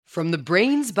From the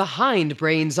brains behind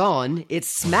Brains On, it's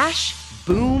Smash,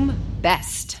 Boom,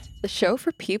 Best. The show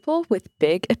for people with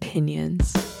big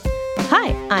opinions.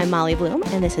 Hi, I'm Molly Bloom,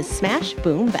 and this is Smash,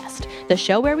 Boom, Best, the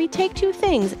show where we take two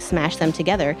things, smash them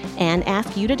together, and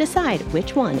ask you to decide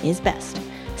which one is best.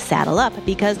 Saddle up,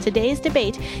 because today's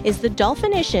debate is the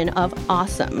Dolphinition of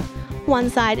awesome. One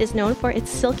side is known for its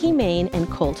silky mane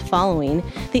and cult following,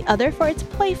 the other for its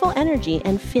playful energy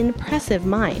and fin-pressive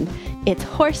mind. It's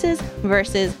horses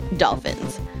versus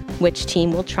dolphins. Which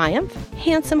team will triumph?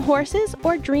 Handsome horses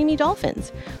or dreamy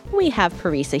dolphins? We have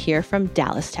Parisa here from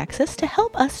Dallas, Texas, to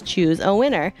help us choose a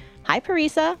winner. Hi,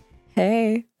 Parisa.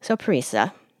 Hey. So,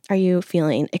 Parisa, are you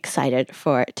feeling excited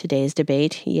for today's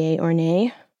debate, yay or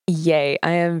nay? Yay.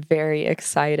 I am very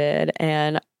excited,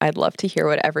 and I'd love to hear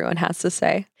what everyone has to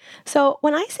say. So,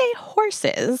 when I say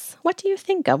horses, what do you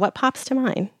think of? What pops to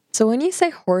mind? So when you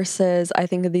say horses, I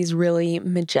think of these really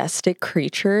majestic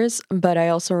creatures, but I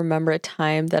also remember a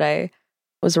time that I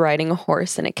was riding a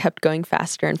horse and it kept going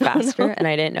faster and faster, and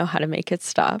I didn't know how to make it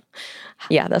stop.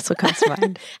 Yeah, that's what comes to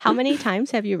mind. How many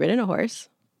times have you ridden a horse?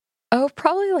 Oh,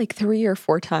 probably like 3 or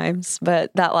 4 times,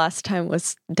 but that last time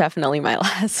was definitely my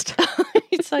last.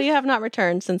 So you have not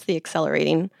returned since the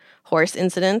accelerating horse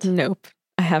incident? Nope,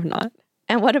 I have not.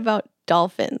 And what about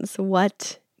dolphins?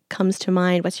 What comes to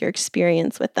mind? What's your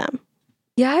experience with them?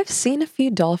 Yeah, I've seen a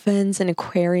few dolphins in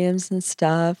aquariums and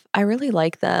stuff. I really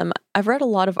like them. I've read a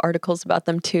lot of articles about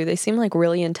them too. They seem like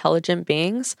really intelligent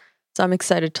beings, so I'm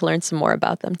excited to learn some more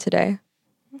about them today.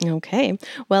 Okay,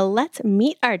 well, let's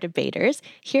meet our debaters.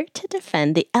 Here to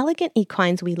defend the elegant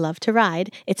equines we love to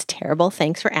ride, it's terrible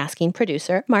thanks for asking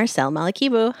producer Marcel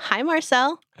Malakibu. Hi,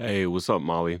 Marcel. Hey, what's up,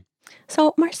 Molly?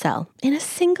 So, Marcel, in a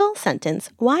single sentence,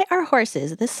 why are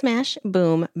horses the smash,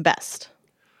 boom, best?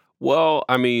 Well,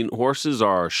 I mean, horses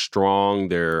are strong.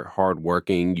 They're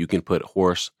hardworking. You can put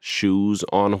horse shoes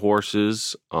on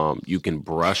horses. You can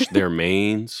brush their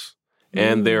manes.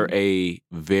 And they're a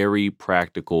very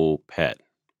practical pet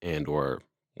and or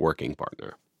working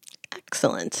partner.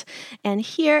 Excellent. And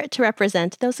here to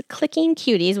represent those clicking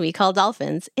cuties we call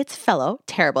dolphins, it's fellow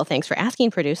terrible thanks for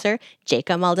asking producer,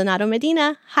 Jaca Maldonado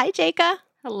Medina. Hi, Jaca.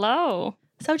 Hello.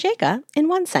 So, Jaca, in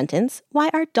one sentence, why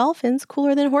are dolphins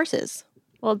cooler than horses?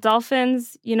 Well,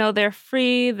 dolphins, they're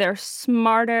free, they're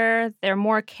smarter, they're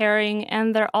more caring,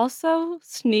 and they're also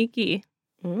sneaky.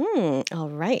 All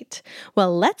right.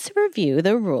 Well, let's review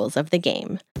the rules of the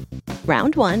game.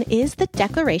 Round 1 is the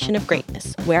Declaration of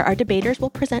Greatness, where our debaters will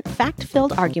present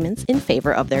fact-filled arguments in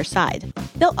favor of their side.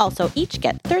 They'll also each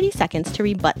get 30 seconds to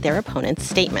rebut their opponent's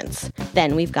statements.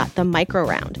 Then we've got the micro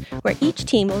round, where each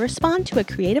team will respond to a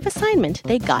creative assignment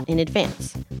they got in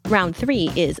advance. Round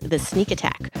 3 is the Sneak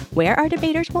Attack, where our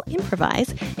debaters will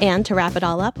improvise. And to wrap it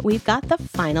all up, we've got the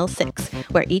Final 6,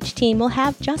 where each team will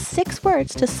have just 6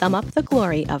 words to sum up the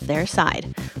glory of their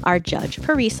side. Our judge,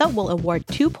 Parisa, will award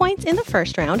 2 points in the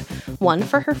first round, 1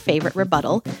 for her favorite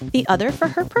rebuttal, the other for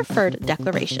her preferred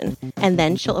declaration. And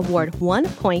then she'll award 1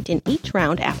 point in each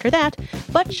round after that,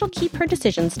 but she'll keep her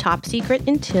decisions top secret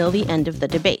until the end of the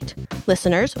debate.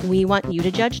 Listeners, we want you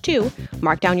to judge too.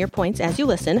 Mark down your points as you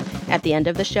listen. At the end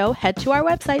of the show, head to our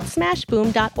website,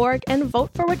 smashboom.org, and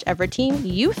vote for whichever team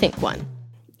you think won.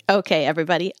 Okay,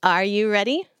 everybody, are you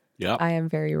ready? Yeah. I am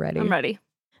very ready. I'm ready.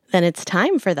 Then it's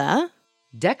time for the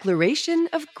Declaration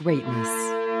of Greatness.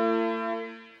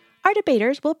 Our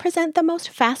debaters will present the most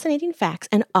fascinating facts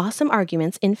and awesome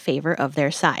arguments in favor of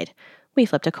their side. We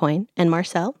flipped a coin, and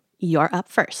Marcel, you're up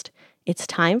first. It's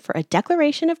time for a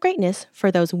declaration of greatness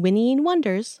for those whinnying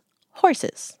wonders,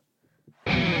 horses.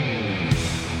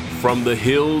 From the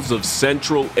hills of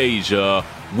Central Asia,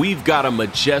 we've got a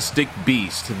majestic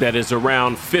beast that is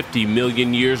around 50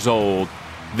 million years old.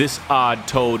 This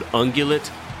odd-toed ungulate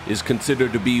is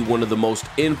considered to be one of the most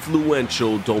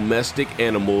influential domestic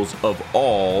animals of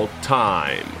all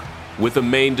time. With a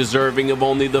mane deserving of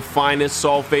only the finest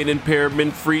sulfate and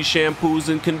paraben-free shampoos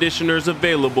and conditioners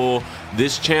available,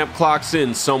 this champ clocks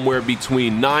in somewhere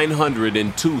between 900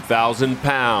 and 2,000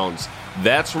 pounds.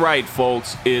 That's right,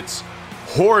 folks, it's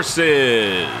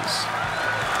horses!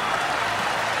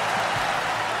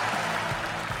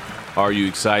 Are you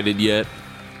excited yet?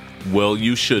 Well,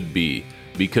 you should be,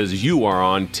 because you are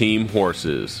on Team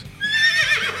Horses.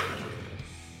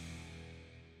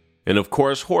 And of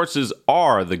course, horses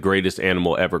are the greatest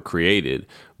animal ever created,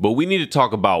 but we need to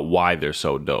talk about why they're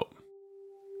so dope.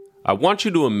 I want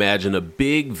you to imagine a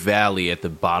big valley at the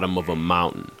bottom of a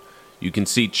mountain. You can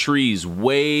see trees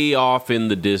way off in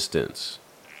the distance,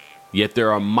 yet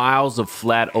there are miles of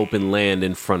flat open land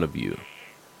in front of you.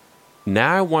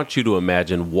 Now I want you to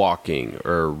imagine walking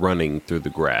or running through the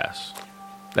grass.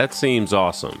 That seems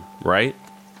awesome, right?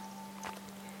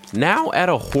 Now add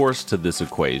a horse to this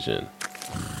equation.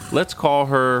 Let's call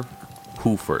her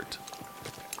Hoofert.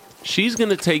 She's going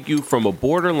to take you from a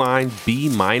borderline B-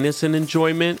 in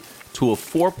enjoyment to a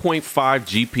 4.5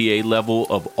 GPA level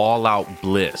of all-out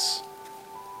bliss.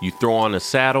 You throw on a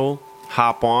saddle,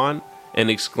 hop on, and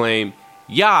exclaim,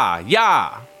 "Yah,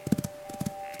 yah!"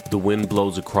 The wind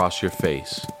blows across your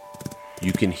face.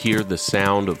 You can hear the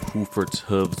sound of Hoofert's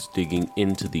hooves digging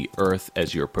into the earth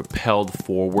as you're propelled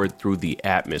forward through the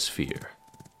atmosphere.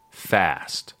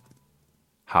 Fast.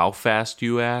 How fast,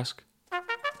 you ask?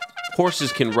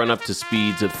 Horses can run up to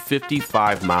speeds of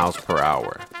 55 miles per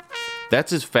hour.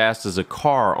 That's as fast as a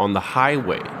car on the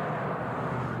highway.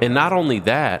 And not only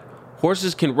that,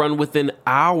 horses can run within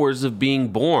hours of being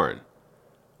born.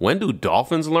 When do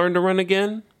dolphins learn to run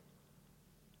again?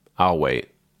 I'll wait.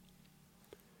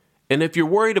 And if you're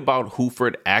worried about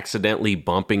Hoofert accidentally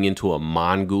bumping into a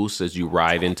mongoose as you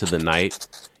ride into the night,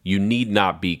 you need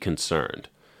not be concerned,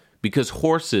 because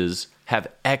horses have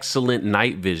excellent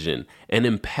night vision and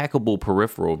impeccable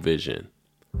peripheral vision.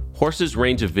 Horses'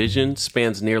 range of vision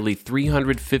spans nearly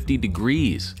 350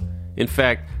 degrees. In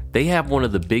fact, they have one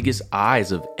of the biggest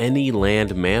eyes of any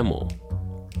land mammal.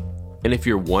 And if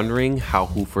you're wondering how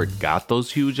Hoofert got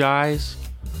those huge eyes,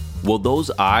 well, those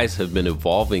eyes have been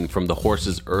evolving from the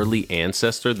horse's early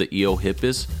ancestor, the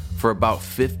Eohippus, for about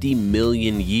 50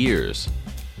 million years.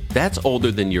 That's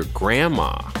older than your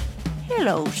grandma.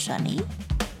 Hello, Sonny.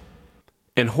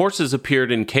 And horses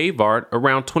appeared in cave art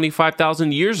around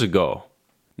 25,000 years ago.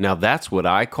 Now that's what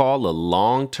I call a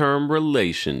long-term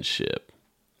relationship.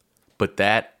 But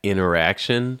that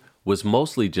interaction was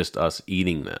mostly just us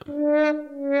eating them.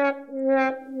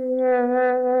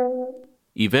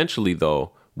 Eventually,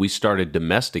 though, we started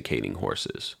domesticating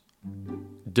horses.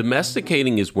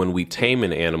 Domesticating is when we tame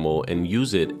an animal and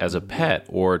use it as a pet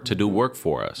or to do work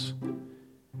for us.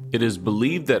 It is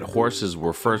believed that horses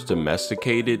were first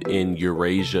domesticated in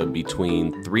Eurasia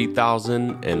between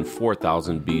 3000 and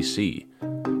 4000 BC.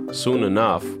 Soon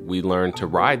enough, we learned to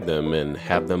ride them and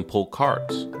have them pull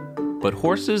carts. But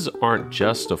horses aren't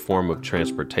just a form of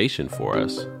transportation for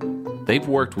us. They've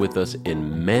worked with us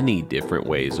in many different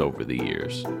ways over the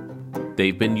years.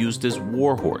 They've been used as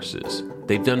war horses.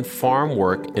 They've done farm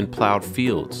work and plowed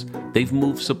fields. They've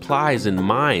moved supplies in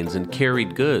mines and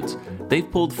carried goods. They've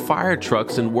pulled fire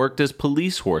trucks and worked as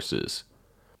police horses.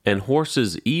 And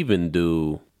horses even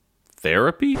do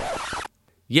therapy?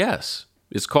 Yes,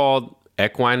 it's called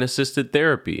equine-assisted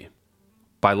therapy.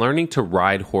 By learning to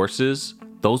ride horses,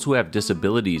 those who have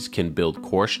disabilities can build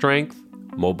core strength,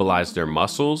 mobilize their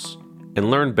muscles, and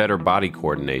learn better body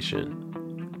coordination.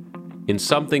 In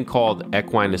something called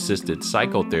equine-assisted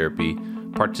psychotherapy,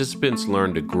 participants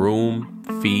learn to groom,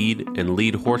 feed, and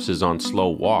lead horses on slow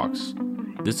walks.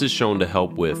 This is shown to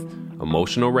help with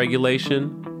emotional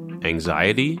regulation,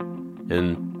 anxiety,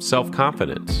 and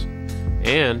self-confidence.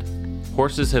 And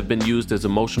horses have been used as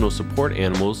emotional support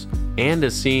animals and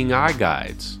as seeing eye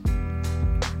guides.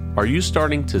 Are you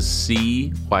starting to see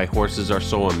why horses are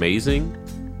so amazing?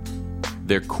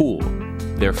 They're cool,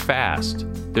 they're fast,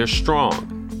 they're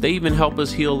strong. They even help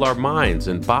us heal our minds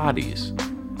and bodies.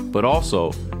 But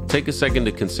also, take a second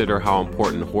to consider how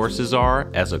important horses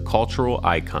are as a cultural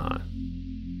icon.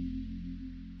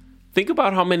 Think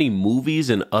about how many movies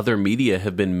and other media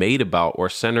have been made about or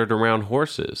centered around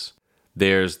horses.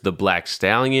 There's The Black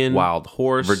Stallion, Wild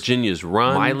Horse, Virginia's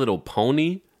Run, My Little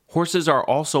Pony. Horses are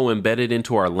also embedded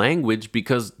into our language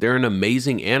because they're an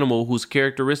amazing animal whose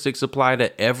characteristics apply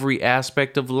to every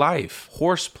aspect of life.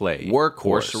 Horseplay,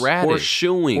 workhorse, horseradish,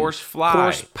 horseshoeing, horsefly,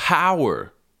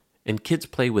 horsepower. And kids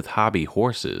play with hobby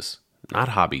horses, not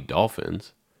hobby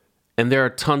dolphins. And there are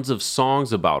tons of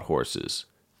songs about horses.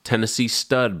 Tennessee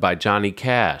Stud by Johnny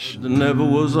Cash. There never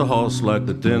was a horse like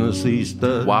the Tennessee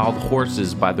Stud. Wild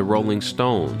Horses by the Rolling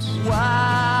Stones.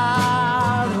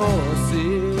 Wild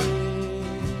horses.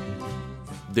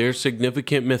 There's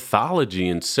significant mythology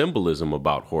and symbolism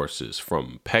about horses,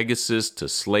 from Pegasus to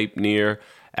Sleipnir.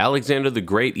 Alexander the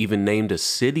Great even named a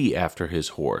city after his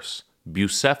horse,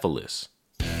 Bucephalus.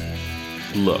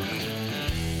 Look,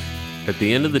 at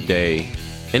the end of the day,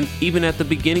 and even at the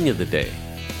beginning of the day,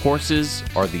 horses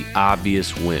are the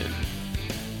obvious win.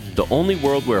 The only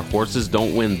world where horses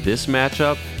don't win this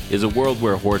matchup is a world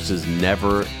where horses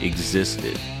never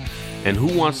existed. And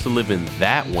who wants to live in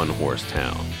that one-horse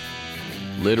town?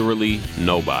 Literally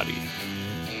nobody.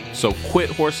 So quit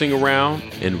horsing around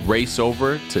and race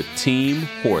over to Team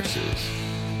Horses.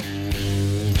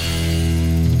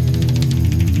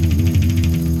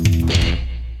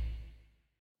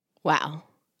 Wow.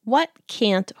 What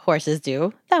can't horses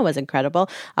do? That was incredible.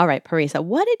 All right, Parisa,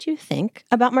 what did you think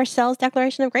about Marcel's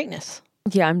declaration of greatness?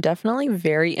 Yeah, I'm definitely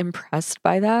very impressed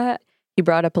by that. He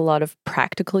brought up a lot of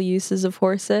practical uses of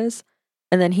horses,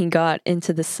 and then he got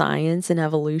into the science and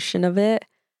evolution of it,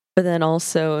 but then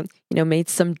also, made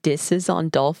some disses on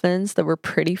dolphins that were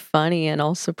pretty funny and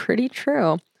also pretty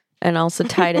true, and also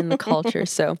tied in the culture.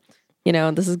 So,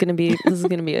 this is gonna be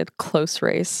a close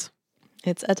race.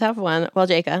 It's a tough one. Well,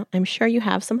 Jacob, I'm sure you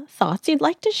have some thoughts you'd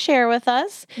like to share with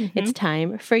us. It's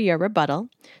time for your rebuttal.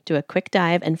 Do a quick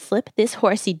dive and flip this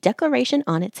horsey declaration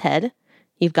on its head.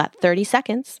 You've got 30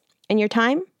 seconds, and your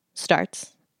time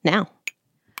starts now.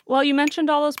 Well, you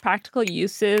mentioned all those practical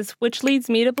uses, which leads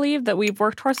me to believe that we've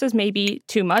worked horses maybe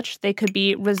too much. They could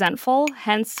be resentful,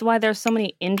 hence why there's so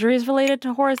many injuries related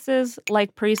to horses.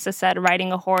 Like Parisa said,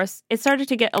 riding a horse, it started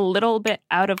to get a little bit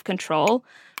out of control.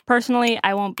 Personally,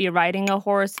 I won't be riding a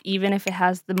horse even if it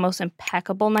has the most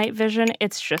impeccable night vision.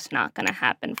 It's just not going to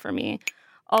happen for me.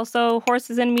 Also,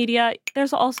 horses in media,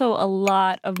 there's also a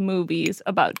lot of movies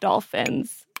about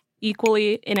dolphins.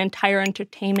 Equally, an entire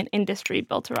entertainment industry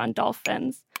built around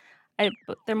dolphins.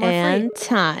 They're more and free.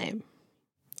 Time.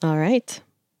 All right.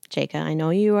 Jacob, I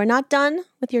know you are not done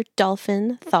with your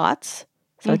dolphin thoughts,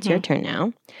 so it's your turn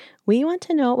now. We want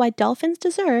to know why dolphins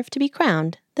deserve to be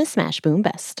crowned the Smash Boom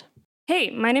Best. Hey,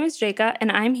 my name is Jacob,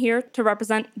 and I'm here to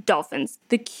represent dolphins,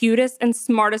 the cutest and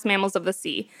smartest mammals of the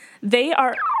sea. They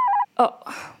are... Oh,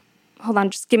 hold on,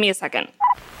 just give me a second.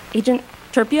 Agent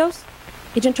Turpios?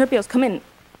 Agent Turpios, come in.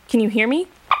 Can you hear me?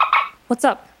 What's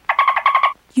up?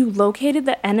 You located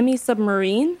the enemy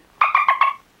submarine?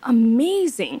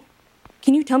 Amazing.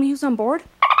 Can you tell me who's on board?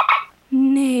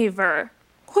 Never.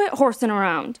 Quit horsing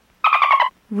around.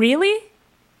 Really?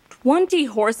 20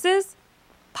 horses?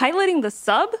 Piloting the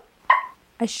sub?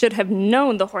 I should have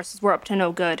known the horses were up to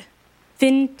no good.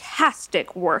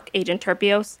 Fantastic work, Agent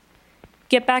Turpios.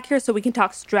 Get back here so we can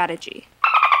talk strategy.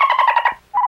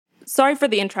 Sorry for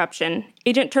the interruption.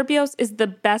 Agent Turpios is the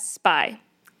best spy.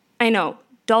 I know,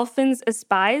 dolphins as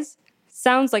spies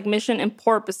sounds like Mission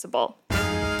Impossible.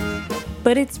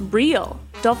 But it's real.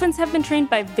 Dolphins have been trained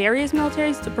by various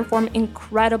militaries to perform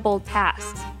incredible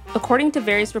tasks. According to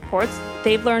various reports,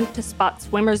 they've learned to spot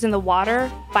swimmers in the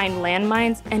water, find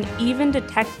landmines, and even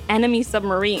detect enemy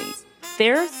submarines.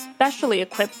 They're specially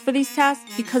equipped for these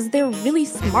tasks because they're really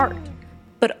smart,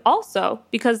 but also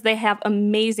because they have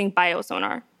amazing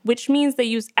biosonar, which means they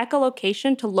use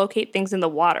echolocation to locate things in the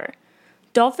water.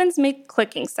 Dolphins make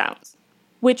clicking sounds,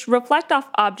 which reflect off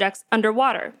objects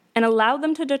underwater and allow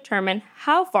them to determine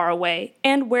how far away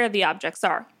and where the objects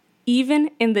are,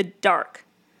 even in the dark.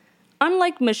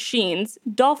 Unlike machines,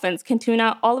 dolphins can tune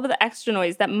out all of the extra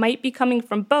noise that might be coming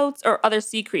from boats or other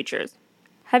sea creatures.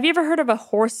 Have you ever heard of a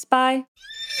horse spy?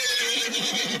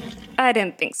 I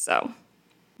didn't think so.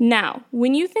 Now,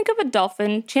 when you think of a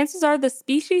dolphin, chances are the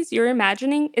species you're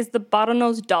imagining is the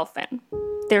bottlenose dolphin.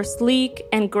 They're sleek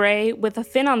and gray with a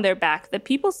fin on their back that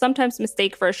people sometimes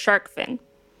mistake for a shark fin.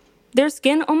 Their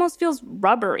skin almost feels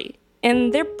rubbery,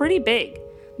 and they're pretty big.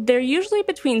 They're usually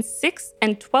between 6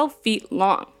 and 12 feet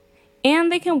long,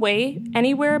 and they can weigh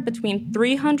anywhere between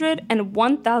 300 and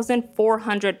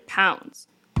 1,400 pounds.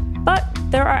 But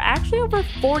there are actually over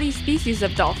 40 species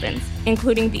of dolphins,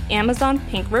 including the Amazon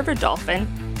pink river dolphin,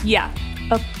 yeah,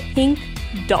 a pink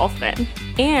dolphin,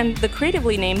 and the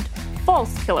creatively named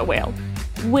false killer whale,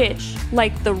 which,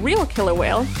 like the real killer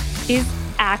whale, is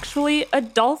actually a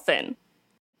dolphin.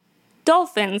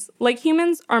 Dolphins, like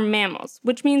humans, are mammals,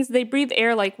 which means they breathe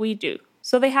air like we do,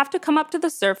 so they have to come up to the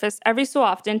surface every so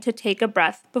often to take a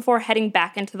breath before heading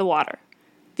back into the water.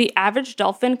 The average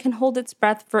dolphin can hold its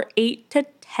breath for 8 to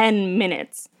 10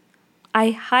 minutes.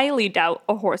 I highly doubt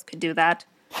a horse could do that.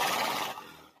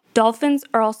 Dolphins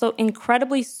are also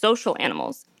incredibly social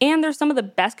animals, and they're some of the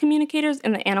best communicators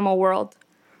in the animal world.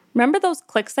 Remember those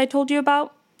clicks I told you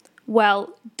about?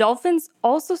 Well, dolphins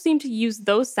also seem to use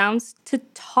those sounds to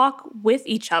talk with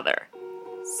each other.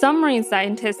 Some marine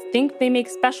scientists think they make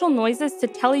special noises to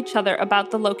tell each other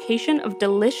about the location of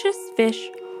delicious fish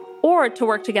or to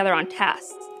work together on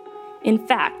tasks. In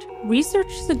fact,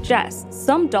 research suggests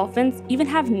some dolphins even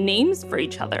have names for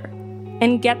each other.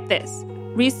 And get this,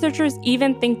 researchers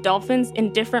even think dolphins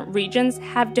in different regions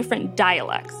have different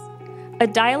dialects. A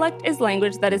dialect is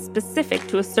language that is specific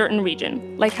to a certain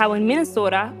region, like how in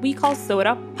Minnesota we call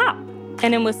soda pop,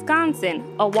 and in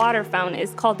Wisconsin a water fountain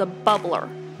is called a bubbler.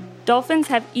 Dolphins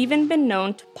have even been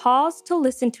known to pause to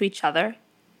listen to each other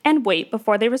and wait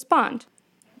before they respond.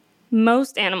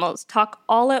 Most animals talk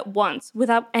all at once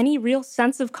without any real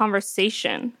sense of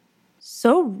conversation.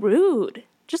 So rude.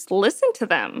 Just listen to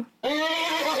them.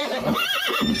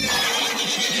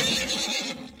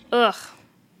 Ugh.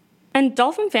 And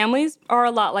dolphin families are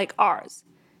a lot like ours.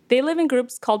 They live in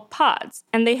groups called pods,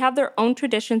 and they have their own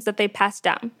traditions that they pass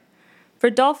down. For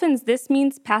dolphins, this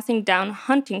means passing down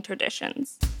hunting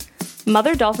traditions.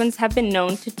 Mother dolphins have been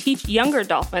known to teach younger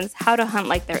dolphins how to hunt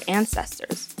like their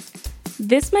ancestors.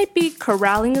 This might be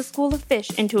corralling a school of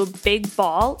fish into a big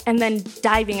ball and then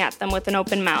diving at them with an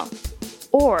open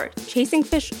mouth, or chasing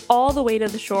fish all the way to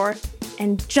the shore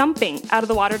and jumping out of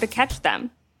the water to catch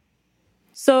them.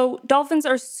 So dolphins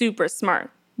are super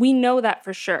smart. We know that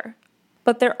for sure.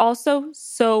 But they're also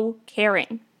so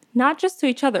caring. Not just to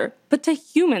each other, but to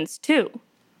humans too.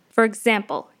 For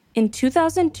example, in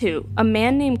 2002, a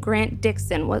man named Grant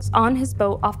Dixon was on his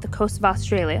boat off the coast of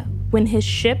Australia when his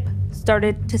ship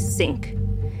started to sink.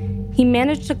 He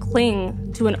managed to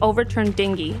cling to an overturned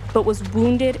dinghy, but was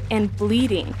wounded and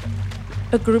bleeding.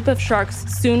 A group of sharks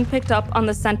soon picked up on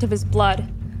the scent of his blood.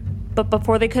 But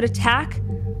before they could attack,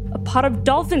 a pod of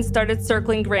dolphins started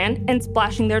circling Grant and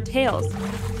splashing their tails.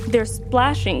 Their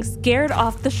splashing scared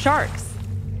off the sharks.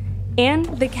 And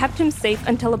they kept him safe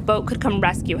until a boat could come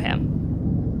rescue him.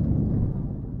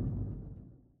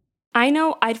 I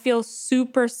know I'd feel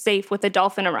super safe with a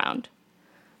dolphin around.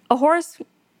 A horse,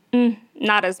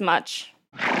 not as much.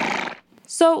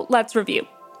 So let's review.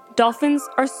 Dolphins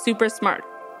are super smart.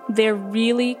 They're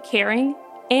really caring,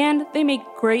 and they make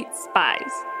great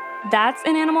spies. That's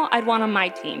an animal I'd want on my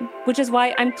team, which is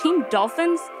why I'm Team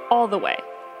Dolphins all the way.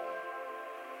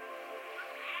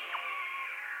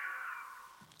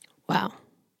 Wow.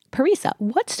 Parisa,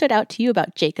 what stood out to you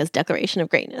about Jaika's declaration of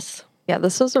greatness? Yeah,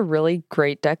 this was a really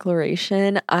great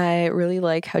declaration. I really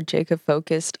like how Jaika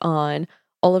focused on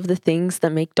all of the things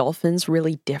that make dolphins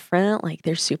really different. Like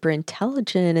they're super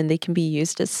intelligent and they can be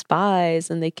used as spies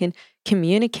and they can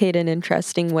communicate in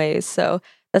interesting ways. So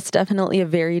that's definitely a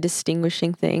very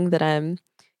distinguishing thing that I'm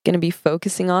going to be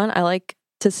focusing on. I like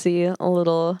to see a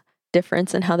little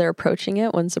difference in how they're approaching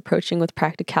it. One's approaching with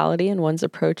practicality and one's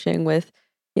approaching with,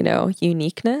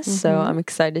 uniqueness. Mm-hmm. So I'm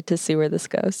excited to see where this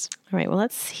goes. All right, well,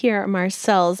 let's hear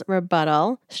Marcel's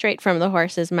rebuttal straight from the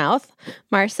horse's mouth.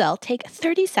 Marcel, take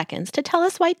 30 seconds to tell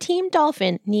us why Team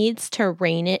Dolphin needs to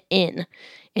rein it in.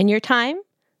 And your time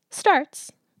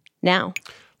starts now.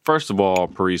 First of all,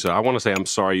 Parisa, I want to say I'm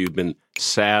sorry you've been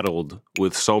saddled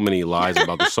with so many lies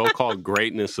about the so-called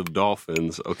greatness of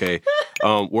dolphins, okay?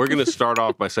 We're going to start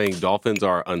off by saying dolphins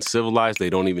are uncivilized. They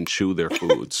don't even chew their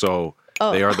food. So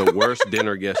they are the worst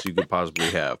dinner guests you could possibly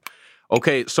have.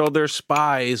 Okay, so they're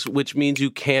spies, which means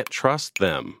you can't trust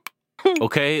them.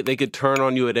 Okay? They could turn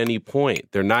on you at any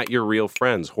point. They're not your real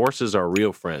friends. Horses are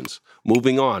real friends.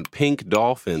 Moving on, pink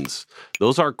dolphins.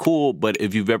 Those are cool, but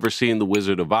if you've ever seen The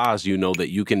Wizard of Oz, you know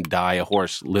that you can dye a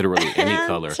horse literally any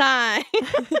color. Time.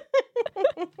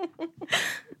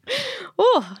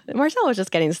 Oh, Marcel was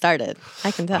just getting started.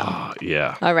 I can tell.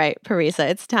 Yeah. All right, Parisa,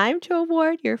 it's time to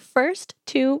award your first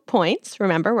 2 points.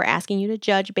 Remember, we're asking you to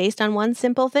judge based on one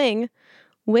simple thing.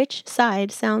 Which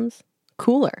side sounds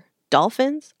cooler?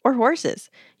 Dolphins or horses?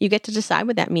 You get to decide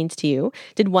what that means to you.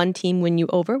 Did one team win you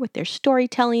over with their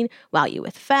storytelling, wow you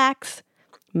with facts?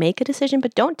 Make a decision,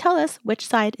 but don't tell us which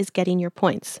side is getting your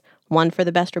points. One for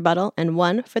the best rebuttal and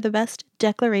one for the best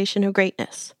declaration of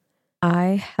greatness.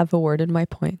 I have awarded my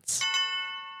points.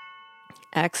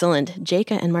 Excellent.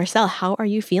 Jaika and Marcel, how are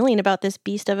you feeling about this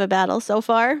beast of a battle so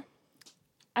far?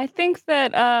 I think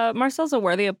that Marcel's a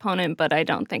worthy opponent, but I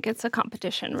don't think it's a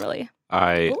competition, really.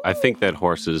 I think that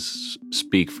horses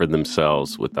speak for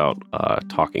themselves without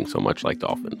talking so much like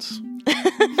dolphins.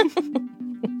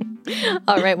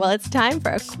 All right, well, it's time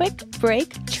for a quick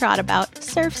break, trot about,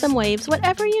 surf some waves,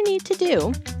 whatever you need to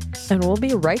do. And we'll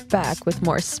be right back with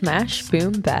more Smash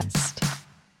Boom Best.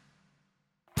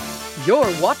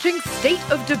 You're watching State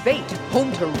of Debate,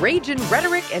 home to rage and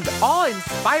rhetoric and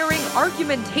awe-inspiring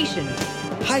argumentation.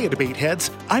 Hiya, debate heads.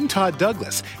 I'm Todd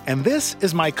Douglas, and this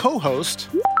is my co-host.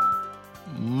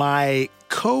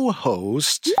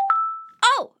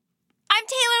 Oh, I'm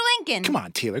Taylor Lincoln. Come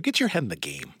on, Taylor, get your head in the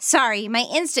game. Sorry, my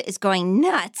Insta is going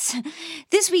nuts.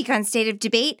 This week on State of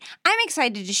Debate, I'm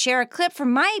excited to share a clip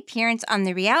from my appearance on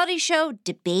the reality show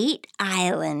Debate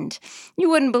Island. You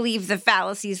wouldn't believe the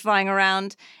fallacies flying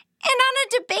around. And on a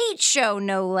debate show,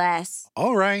 no less.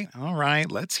 All right,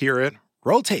 let's hear it.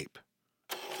 Roll tape.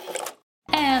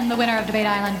 And the winner of Debate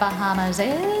Island, Bahamas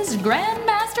is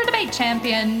Grandmaster Debate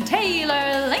Champion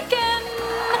Taylor Lincoln.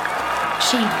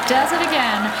 She does it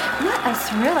again. What a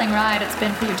thrilling ride it's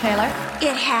been for you, Taylor.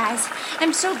 It has.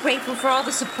 I'm so grateful for all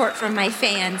the support from my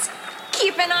fans.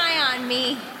 Keep an eye on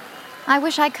me. I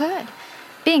wish I could.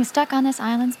 Being stuck on this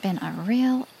island's been a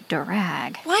real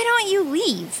drag. Why don't you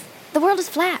leave? The world is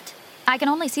flat. I can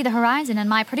only see the horizon, and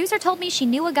my producer told me she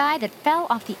knew a guy that fell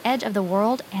off the edge of the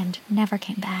world and never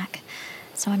came back.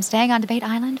 so I'm staying on Debate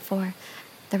Island for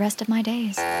the rest of my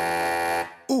days.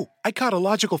 Ooh, I caught a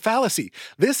logical fallacy.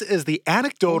 This is the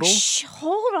anecdotal... Shh,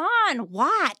 hold on.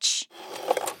 Watch.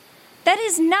 That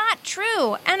is not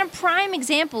true, and a prime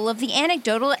example of the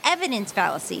anecdotal evidence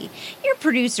fallacy. Your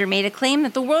producer made a claim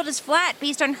that the world is flat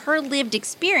based on her lived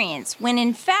experience, when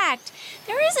in fact,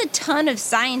 there is a ton of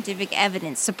scientific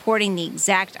evidence supporting the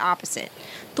exact opposite.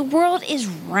 The world is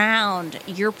round.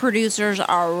 Your producers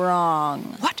are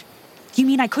wrong. What? You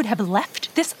mean I could have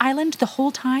left this island the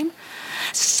whole time?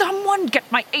 Someone get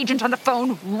my agent on the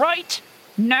phone right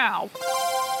now.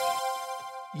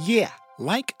 Yeah,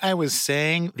 like I was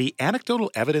saying, the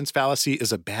anecdotal evidence fallacy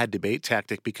is a bad debate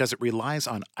tactic because it relies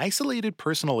on isolated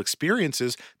personal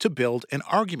experiences to build an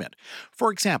argument.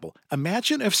 For example,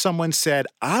 imagine if someone said,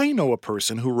 I know a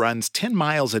person who runs 10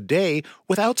 miles a day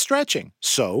without stretching,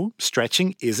 so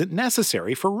stretching isn't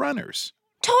necessary for runners.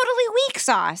 Totally weak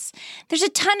sauce. There's a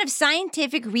ton of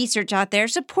scientific research out there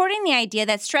supporting the idea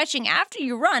that stretching after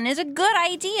you run is a good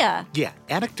idea. Yeah,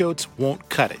 anecdotes won't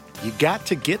cut it. You got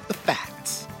to get the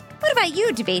facts. What about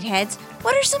you, debate heads?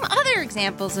 What are some other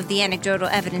examples of the anecdotal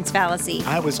evidence fallacy?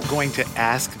 I was going to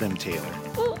ask them, Taylor.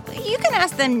 Well, you can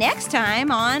ask them next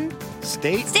time on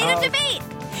State of Debate.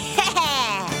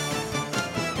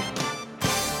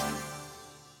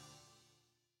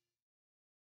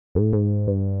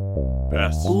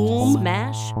 Best.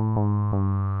 Smash.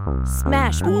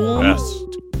 Smash Boom. Best.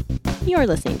 You're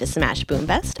listening to Smash Boom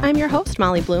Best. I'm your host,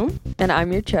 Molly Bloom. And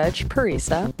I'm your judge,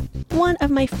 Parisa. One of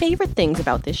my favorite things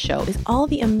about this show is all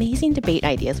the amazing debate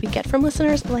ideas we get from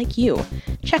listeners like you.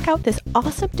 Check out this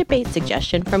awesome debate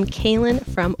suggestion from Kaylin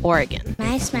from Oregon.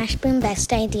 My Smash Boom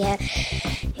Best idea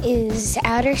is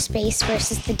outer space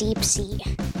versus the deep sea.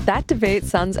 That debate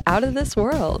sounds out of this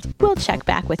world. We'll check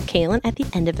back with Kaylin at the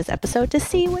end of this episode to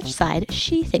see which side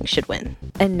she thinks should win.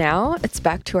 And now it's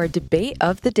back to our debate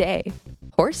of the day.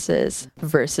 Horses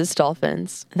versus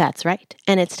dolphins. That's right.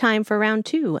 And it's time for round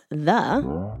 2,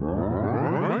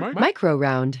 the Micro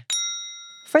round.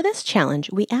 For this challenge,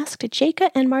 we asked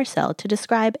Jacob and Marcel to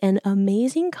describe an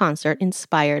amazing concert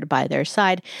inspired by their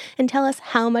side and tell us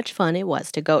how much fun it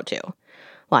was to go to.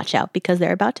 Watch out, because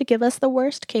they're about to give us the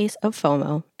worst case of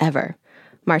FOMO ever.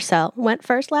 Marcel went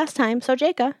first last time, so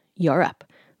Jacob, you're up.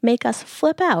 Make us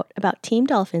flip out about Team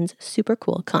Dolphins' super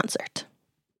cool concert.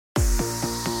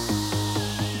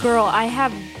 Girl, I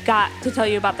have got to tell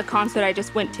you about the concert I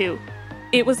just went to.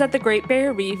 It was at the Great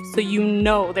Barrier Reef, so you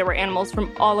know there were animals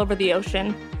from all over the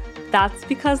ocean. That's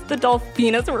because the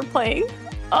Dolphinas were playing.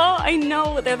 Oh, I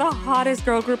know, they're the hottest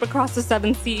girl group across the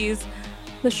 7 seas.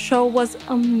 The show was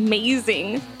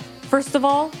amazing. First of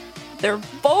all, their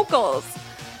vocals.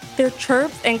 Their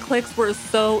chirps and clicks were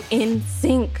so in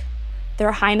sync.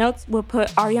 Their high notes would put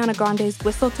Ariana Grande's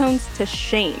whistle tones to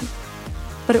shame.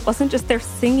 But it wasn't just their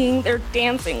singing, their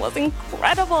dancing was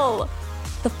incredible.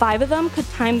 The 5 of them could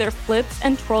time their flips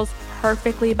and twirls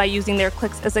perfectly by using their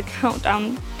clicks as a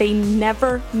countdown. They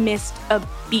never missed a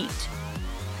beat.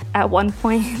 At one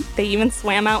point, they even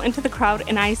swam out into the crowd,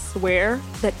 and I swear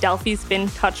that Delphi's fin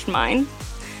touched mine.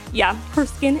 Yeah, her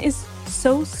skin is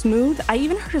so smooth, I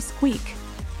even heard a squeak.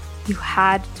 You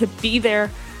had to be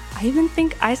there. I even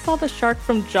think I saw the shark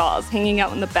from Jaws hanging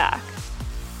out in the back.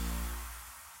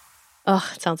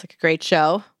 Oh, it sounds like a great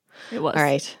show. It was. All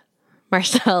right,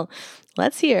 Marcel,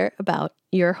 let's hear about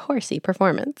your horsey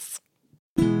performance.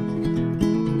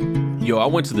 Yo, I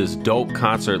went to this dope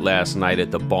concert last night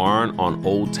at the barn on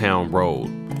Old Town Road.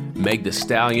 Meg Thee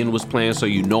Stallion was playing, so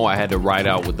you know I had to ride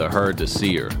out with the herd to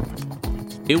see her.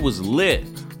 It was lit.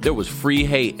 There was free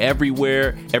hay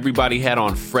everywhere. Everybody had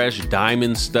on fresh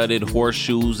diamond-studded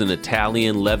horseshoes and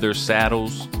Italian leather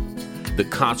saddles. The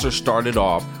concert started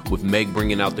off with Meg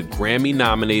bringing out the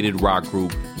Grammy-nominated rock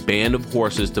group Band of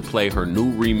Horses to play her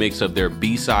new remix of their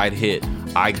B-side hit,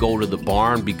 I Go to the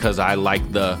Barn Because I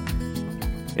Like the...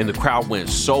 And the crowd went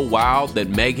so wild that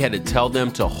Meg had to tell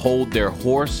them to hold their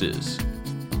horses.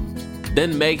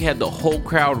 Then Meg had the whole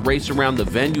crowd race around the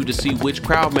venue to see which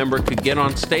crowd member could get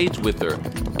on stage with her.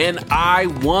 And I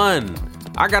won.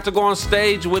 I got to go on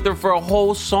stage with her for a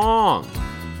whole song.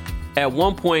 At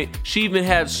one point, she even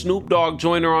had Snoop Dogg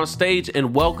join her on stage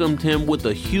and welcomed him with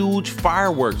a huge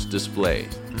fireworks display.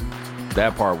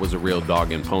 That part was a real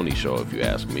dog and pony show, if you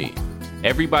ask me.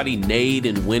 Everybody neighed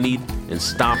and whinnied and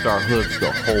stomped our hooves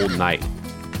the whole night.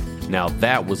 Now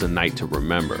that was a night to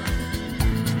remember.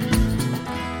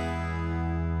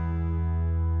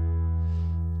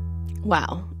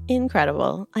 Wow,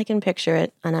 incredible. I can picture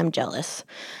it, and I'm jealous.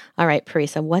 All right,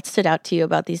 Parisa, what stood out to you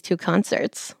about these 2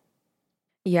 concerts?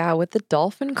 Yeah, with the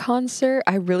dolphin concert,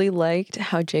 I really liked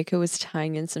how Jacob was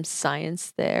tying in some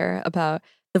science there about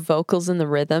the vocals and the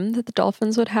rhythm that the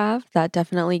Dolphins would have. That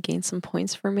definitely gained some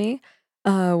points for me.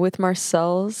 With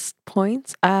Marcel's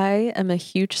points, I am a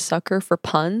huge sucker for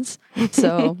puns,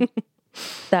 so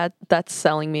that's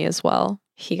selling me as well.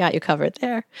 He got you covered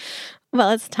there.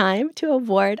 Well, it's time to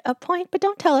award a point, but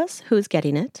don't tell us who's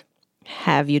getting it.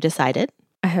 Have you decided?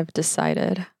 I have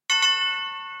decided.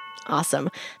 Awesome.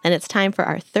 Then it's time for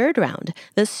our third round,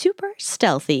 the super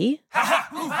stealthy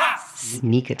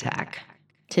Sneak attack.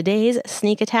 Today's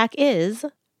sneak attack is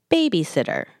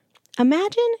babysitter.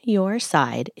 Imagine your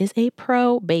side is a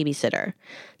pro babysitter.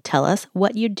 Tell us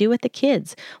what you'd do with the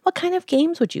kids. What kind of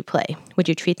games would you play? Would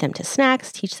you treat them to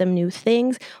snacks, teach them new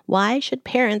things? Why should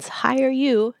parents hire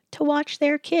you to watch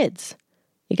their kids?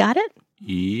 You got it?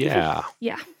 Yeah.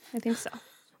 Yeah, I think so.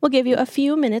 We'll give you a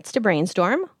few minutes to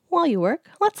brainstorm. While you work,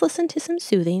 let's listen to some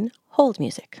soothing hold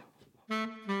music.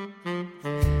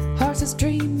 Horses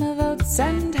dream of oats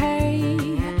and hay.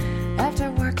 After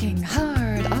working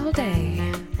hard all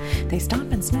day, they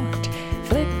stomp and snort,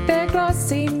 flick their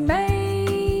glossy manes.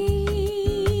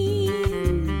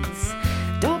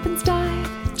 Dolphins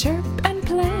dive, chirp and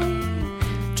play,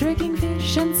 tricking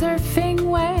fish and surfing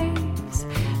waves.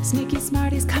 Sneaky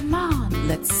smarties, come on,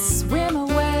 let's swim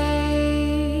away.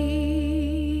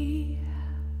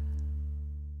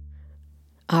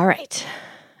 All right.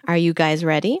 Are you guys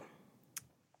ready?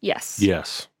 Yes.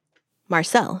 Yes.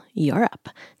 Marcel, you're up.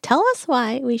 Tell us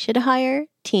why we should hire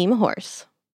Team Horse.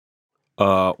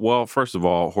 Well, first of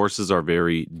all, horses are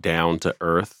very down to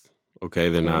earth. Okay,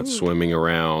 they're not swimming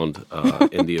around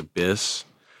in the abyss.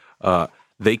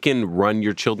 They can run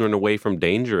your children away from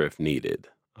danger if needed.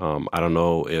 I don't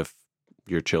know if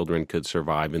your children could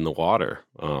survive in the water,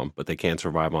 but they can't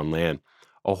survive on land.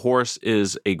 A horse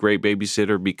is a great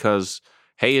babysitter because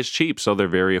hay is cheap, so they're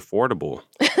very affordable,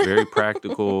 very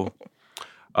practical.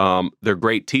 They're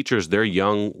great teachers. Their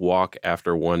young walk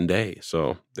after one day.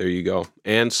 So there you go.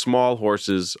 And small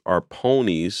horses are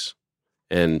ponies,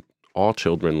 and all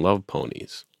children love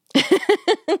ponies.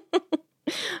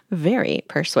 Very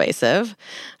persuasive.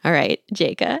 All right,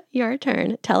 Jacob, your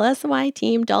turn. Tell us why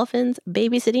Team Dolphins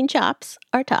babysitting chops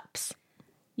are tops.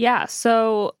 Yeah,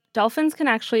 so dolphins can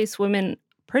actually swim in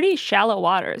pretty shallow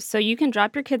waters. So you can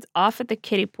drop your kids off at the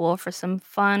kiddie pool for some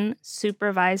fun,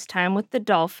 supervised time with the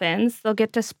dolphins. They'll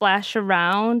get to splash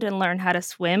around and learn how to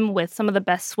swim with some of the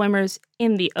best swimmers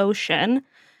in the ocean.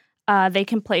 They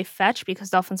can play fetch because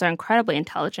dolphins are incredibly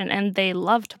intelligent and they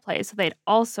love to play, so they'd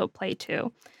also play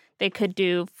too. They could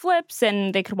do flips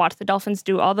and they could watch the dolphins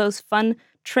do all those fun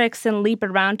tricks and leap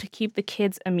around to keep the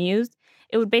kids amused.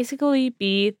 It would basically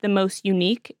be the most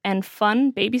unique and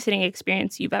fun babysitting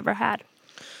experience you've ever had.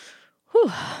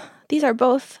 Whew. These are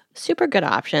both super good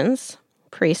options.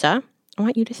 Parisa, I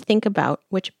want you to think about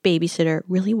which babysitter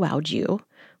really wowed you.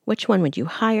 Which one would you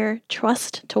hire,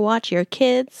 trust to watch your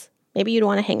kids? Maybe you'd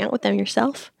want to hang out with them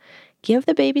yourself. Give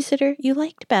the babysitter you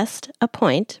liked best a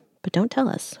point, but don't tell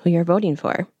us who you're voting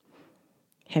for.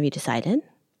 Have you decided?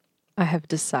 I have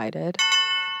decided.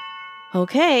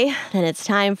 Okay, then it's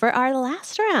time for our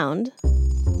last round.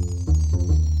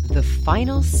 The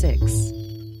final 6.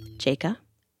 Jacob,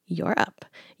 you're up.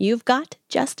 You've got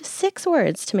just 6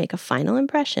 words to make a final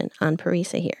impression on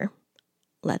Parisa here.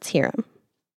 Let's hear them.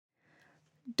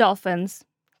 Dolphins.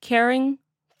 Caring,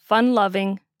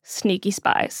 fun-loving, sneaky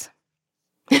spies.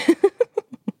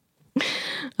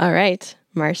 All right,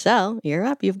 Marcel, you're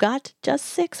up. You've got just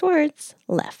 6 words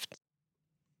left.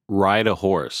 Ride a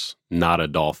horse, not a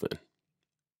dolphin.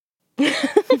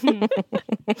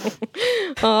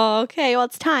 Okay, well,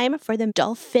 it's time for the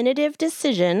dolphinative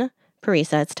decision.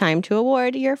 Parisa, it's time to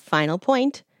award your final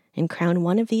point and crown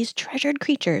one of these treasured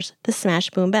creatures the Smash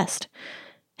Boom Best.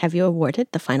 Have you awarded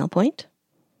the final point?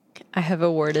 I have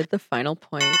awarded the final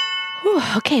point. Whew,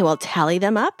 okay, well, tally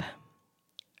them up.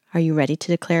 Are you ready to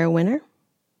declare a winner?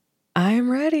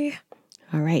 I'm ready.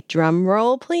 All right, drum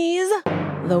roll, please.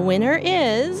 The winner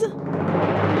is...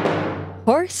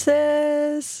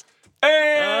 horses.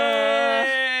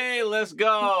 Hey, let's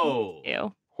go.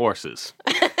 Ew. Horses.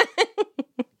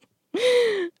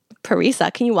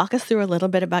 Parisa, can you walk us through a little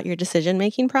bit about your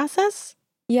decision-making process?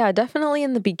 Yeah, definitely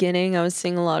in the beginning, I was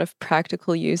seeing a lot of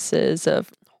practical uses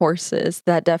of horses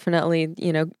that definitely,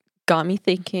 got me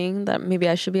thinking that maybe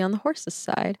I should be on the horses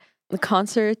side. The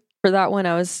concert for that one,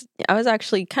 I was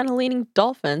actually kind of leaning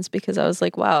dolphins because I was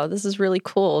like, wow, this is really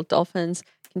cool. Dolphins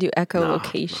can do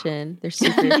echolocation. They're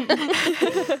super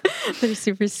they're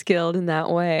super skilled in that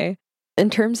way. In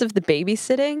terms of the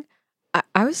babysitting,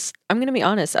 I'm going to be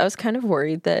honest, I was kind of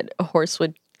worried that a horse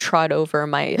would trot over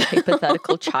my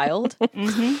hypothetical child.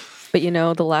 Mm-hmm. But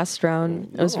the last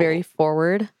round, it was very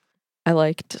forward. I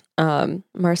liked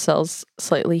Marcel's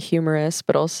slightly humorous,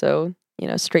 but also,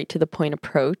 straight to the point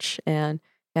approach. And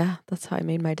yeah, that's how I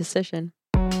made my decision.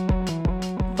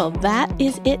 Well, that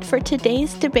is it for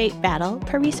today's debate battle.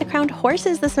 Parisa crowned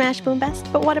horses the Smash Boom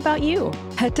Best, but what about you?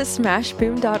 Head to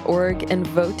smashboom.org and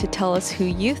vote to tell us who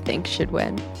you think should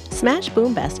win. Smash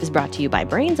Boom Best is brought to you by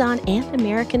Brains On and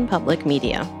American Public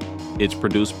Media. It's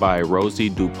produced by Rosie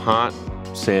DuPont,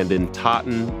 Sandon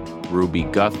Totten, Ruby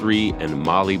Guthrie, and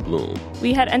Molly Bloom.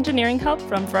 We had engineering help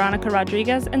from Veronica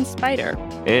Rodriguez and Spider.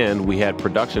 And we had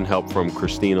production help from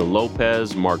Christina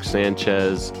Lopez, Mark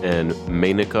Sanchez, and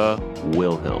Mainika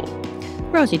Wilhelm.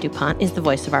 Rosie DuPont is the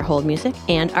voice of our hold music,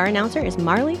 and our announcer is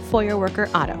Marley Foyer-Worker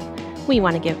Otto. We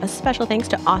want to give a special thanks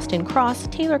to Austin Cross,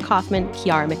 Taylor Kaufman,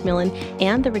 Kiara McMillan,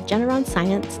 and the Regeneron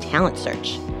Science Talent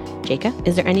Search. Jacob,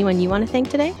 is there anyone you want to thank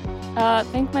today?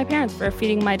 Thank my parents for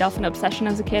feeding my dolphin obsession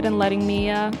as a kid and letting me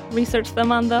research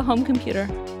them on the home computer.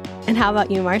 And how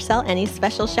about you, Marcel? Any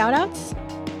special shout-outs?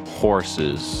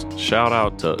 Horses. Shout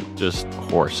out to just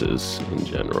horses in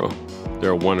general.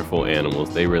 They're wonderful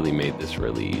animals. They really made this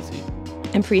really easy.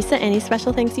 And Parisa, any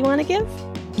special thanks you want to give?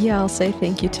 Yeah, I'll say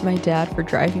thank you to my dad for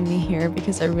driving me here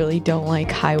because I really don't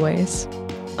like highways.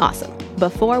 Awesome.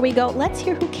 Before we go, let's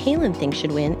hear who Kaylin thinks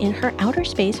should win in her outer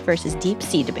space versus deep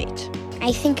sea debate.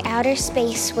 I think outer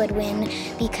space would win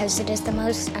because it is the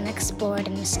most unexplored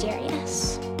and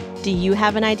mysterious. Do you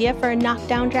have an idea for a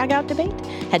knockdown drag-out debate?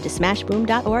 Head to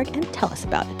smashboom.org and tell us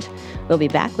about it. We'll be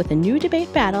back with a new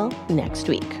debate battle next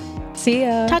week. See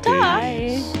ya. Ta-ta!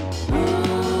 Bye.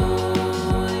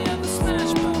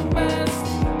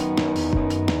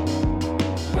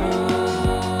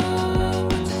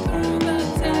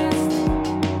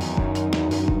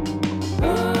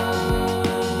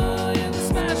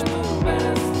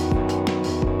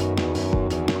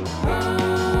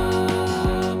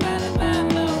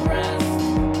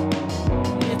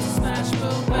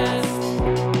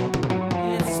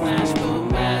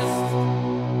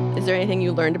 Anything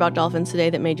you learned about dolphins today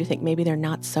that made you think maybe they're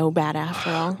not so bad after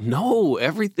all? No,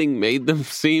 everything made them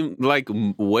seem like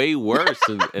way worse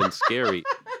and scary.